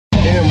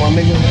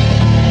nigga.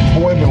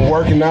 Boy, been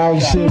working out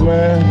and shit,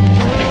 man.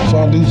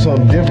 Trying to do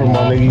something different,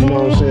 my nigga. You know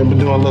what I'm saying? Been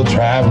doing a little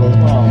traveling. You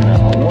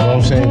know what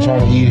I'm saying?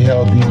 Trying to eat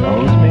healthy.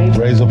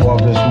 Raise up off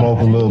that smoke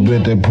a little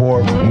bit, that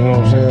pork. You know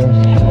what I'm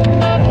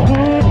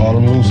saying? All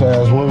them loose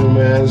ass women,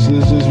 man. It's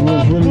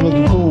really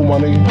looking cool, my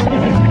nigga.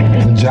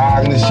 Been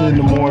jogging and shit in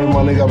the morning,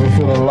 my nigga. I've been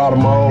feeling a lot of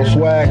my old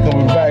swag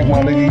coming back,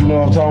 my nigga. You know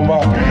what I'm talking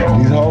about?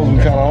 These hoes be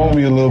kind of on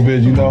me a little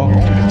bit, you know?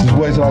 Just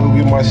wait till I go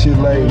get my shit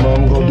laid,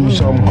 man. I'm gonna go do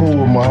something cool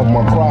with my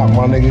crop,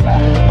 my nigga.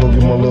 Go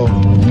get my little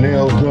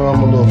nails done,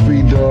 my little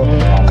feet done.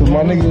 Cause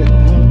my nigga,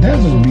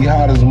 deserts be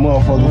hot as a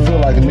motherfucker. Feel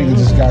like a nigga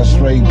just got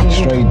straight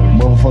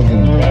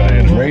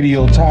motherfucking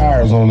radio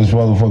tires on his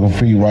motherfucking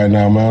feet right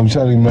now, man. I'm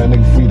telling you, man,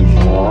 nigga feet is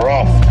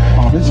rough.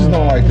 Bitches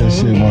don't like that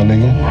shit, my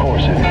nigga.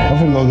 I'm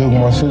finna go get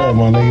my shit up,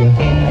 my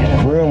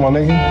nigga. For real, my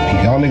nigga.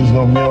 Y'all niggas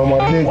gonna be on my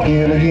dick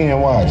again,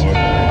 watch.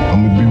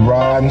 I'm gonna be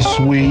riding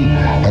sweet.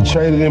 I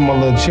traded in my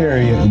little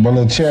chariot, my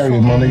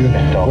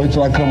nigga. Wait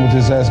till I come with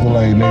this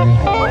Escalade, nigga.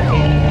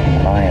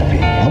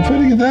 I'm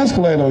finna get the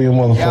Escalade on your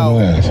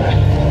motherfucking ass.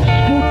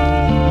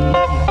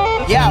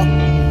 Yo.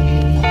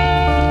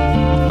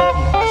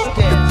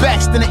 The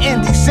best in the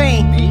indie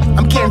scene.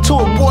 I'm getting to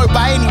a boy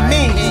by any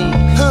means.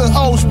 Hood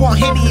hoes want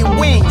Henny and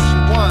wings.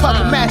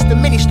 Puppet master,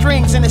 many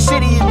strings in the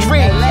city of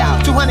dreams.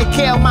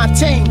 200K on my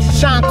team,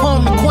 Sean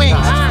Combe the Queens.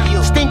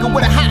 Stinger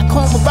with a hot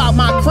comb about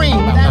my cream.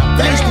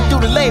 Released it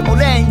through the label,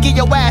 then give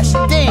your ass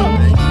a ding.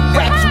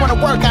 Rappers wanna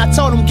work, I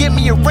told them give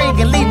me a ring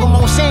and leave them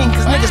on scene.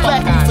 Cause niggas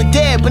left me for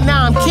dead, but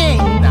now I'm king.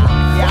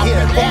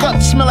 Woke up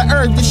to smell of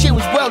earth, this shit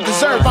was well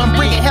deserved. I'm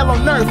bringing hell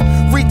on earth,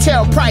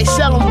 retail price,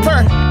 sell them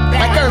per.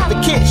 Like Earth the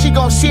kid, she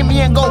gon' see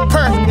me and go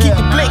perf. Keep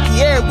the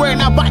blicky everywhere,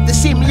 not about to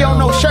see me on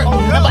no shirt.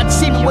 Not about to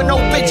see me with no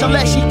bitch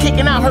unless she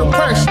kicking out her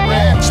purse.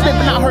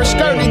 Slipping out her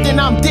skirt and then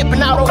I'm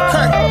dipping out on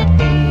Kurt.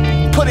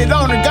 Put it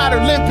on her, got her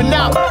limping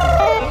out.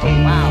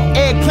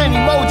 Eggplant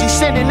emoji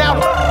sending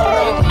out.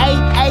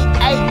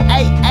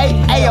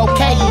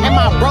 Okay. And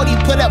my brody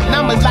put up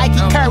numbers like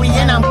he Curry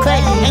and I'm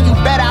Clay. And you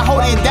bet I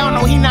hold it down,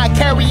 no he not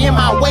carrying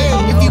my weight.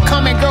 If you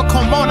coming, girl,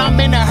 come on, I'm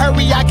in a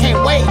hurry, I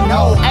can't wait.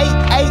 No,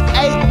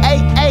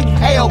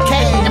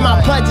 okay. And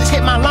my blood just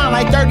hit my line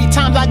like 30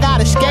 times, I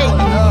gotta skate.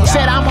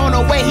 Said I'm on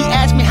the way, he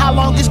asked me how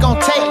long it's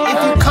gonna take. If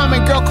you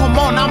coming, girl, come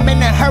on, I'm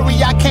in a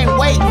hurry, I can't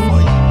wait.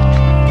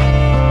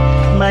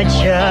 My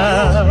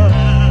child.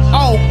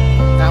 Oh,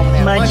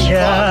 my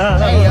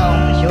child. Hey,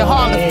 yo, the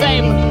Hall of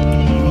Famer.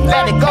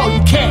 Let it go,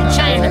 you can't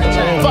chain it.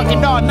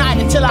 Fucking all night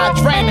until I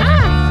drain it.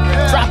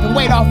 Dropping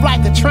weight off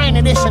like a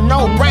trainer, this a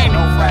no-brainer.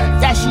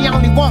 That she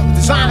only want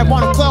designer,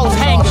 wanna clothes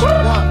hangers.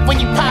 When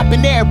you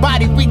poppin',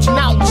 everybody reaching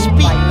out to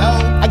speak.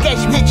 I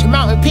guess you hit your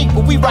mountain peak,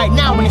 but we right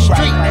now in the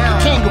street.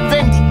 King of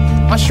Fendi,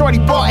 my shorty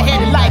bald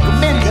headed like a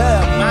Mindy.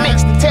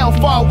 Makes the tail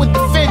fall with the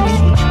Fendi.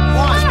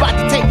 Was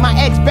about to take my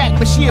ex back,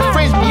 but she a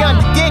frisbee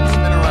under dicks.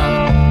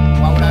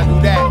 Why would I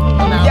do that?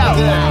 Yo,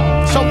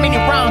 so many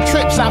round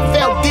trips, I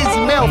felt dizzy,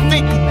 male 50.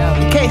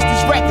 In case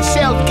this record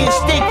sales get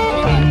sticky.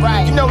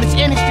 Right. You know this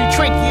industry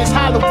tricky, it's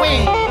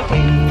Halloween.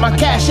 My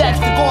cash apps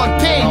to go on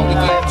ping.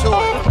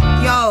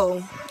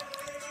 Yo,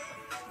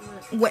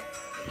 what?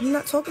 I'm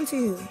not talking to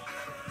you.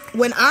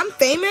 When I'm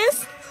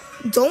famous,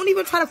 don't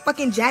even try to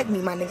fucking jack me,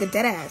 my nigga,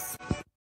 dead ass.